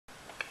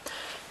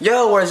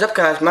Yo, what is up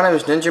guys? My name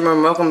is Ninja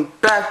and welcome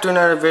back to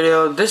another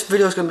video. This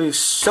video is going to be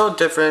so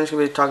different. It's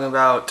going to be talking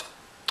about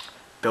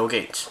Bill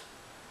Gates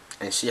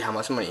and see how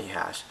much money he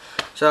has.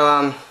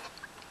 So,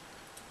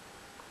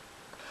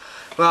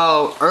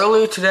 well,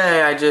 early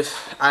today I just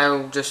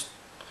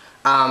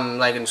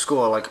like in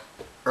school,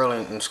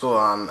 early in school,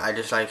 I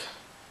just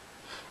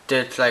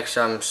did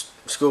some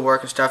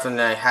schoolwork and stuff,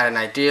 and I had an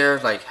idea,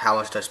 like how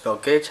much does Bill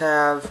Gates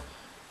have,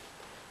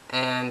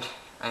 and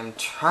I'm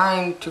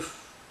trying to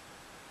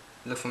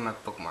look for my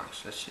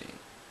bookmarks. Let's see.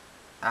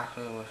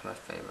 Actually, what's my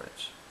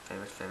favorites?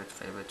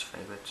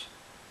 Favorites.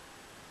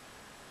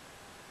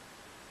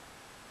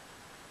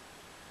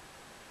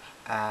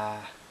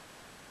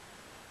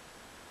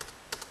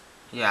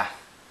 Yeah.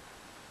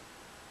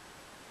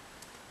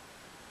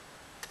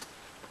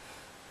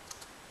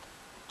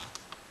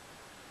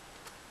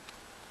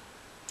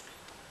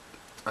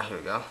 Oh, here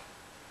we go.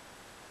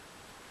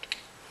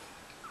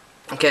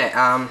 Okay,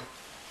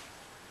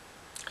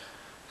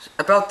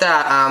 about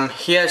that,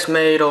 he has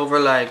made over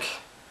 11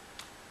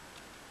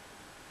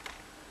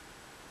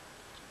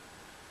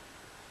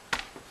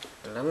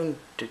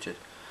 digits.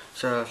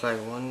 So it's like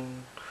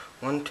 1,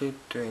 2,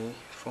 3,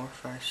 4,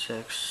 5,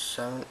 6,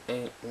 7,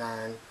 8,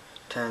 9,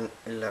 10,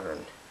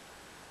 11.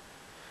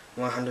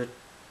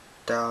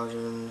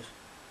 100,000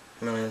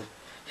 million.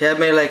 He had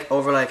made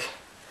over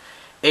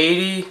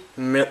 80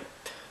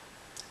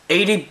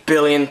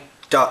 billion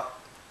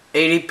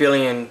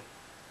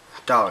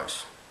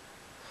dollars.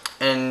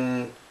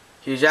 And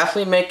he's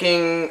actually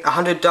making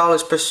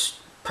 $100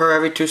 per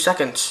every 2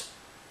 seconds.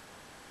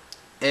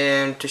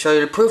 And to show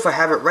you the proof, I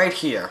have it right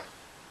here.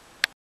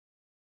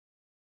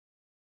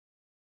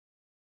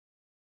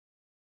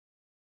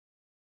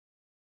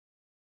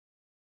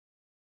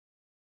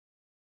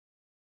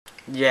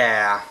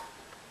 Yeah,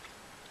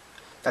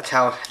 that's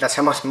how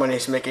much money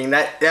he's making.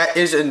 That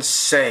is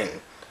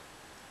insane.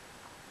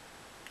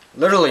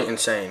 Literally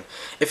insane.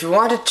 If you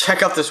want to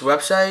check out this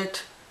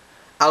website,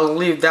 I'll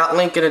leave that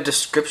link in the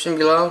description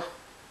below.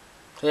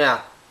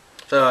 Yeah.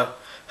 So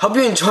hope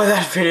you enjoy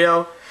that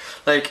video.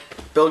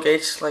 Bill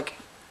Gates,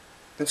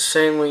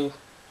 insanely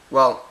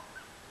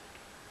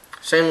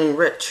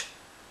rich.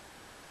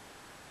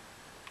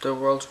 The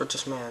world's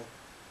richest man.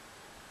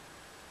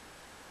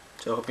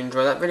 So hope you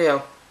enjoy that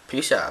video.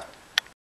 Peace out.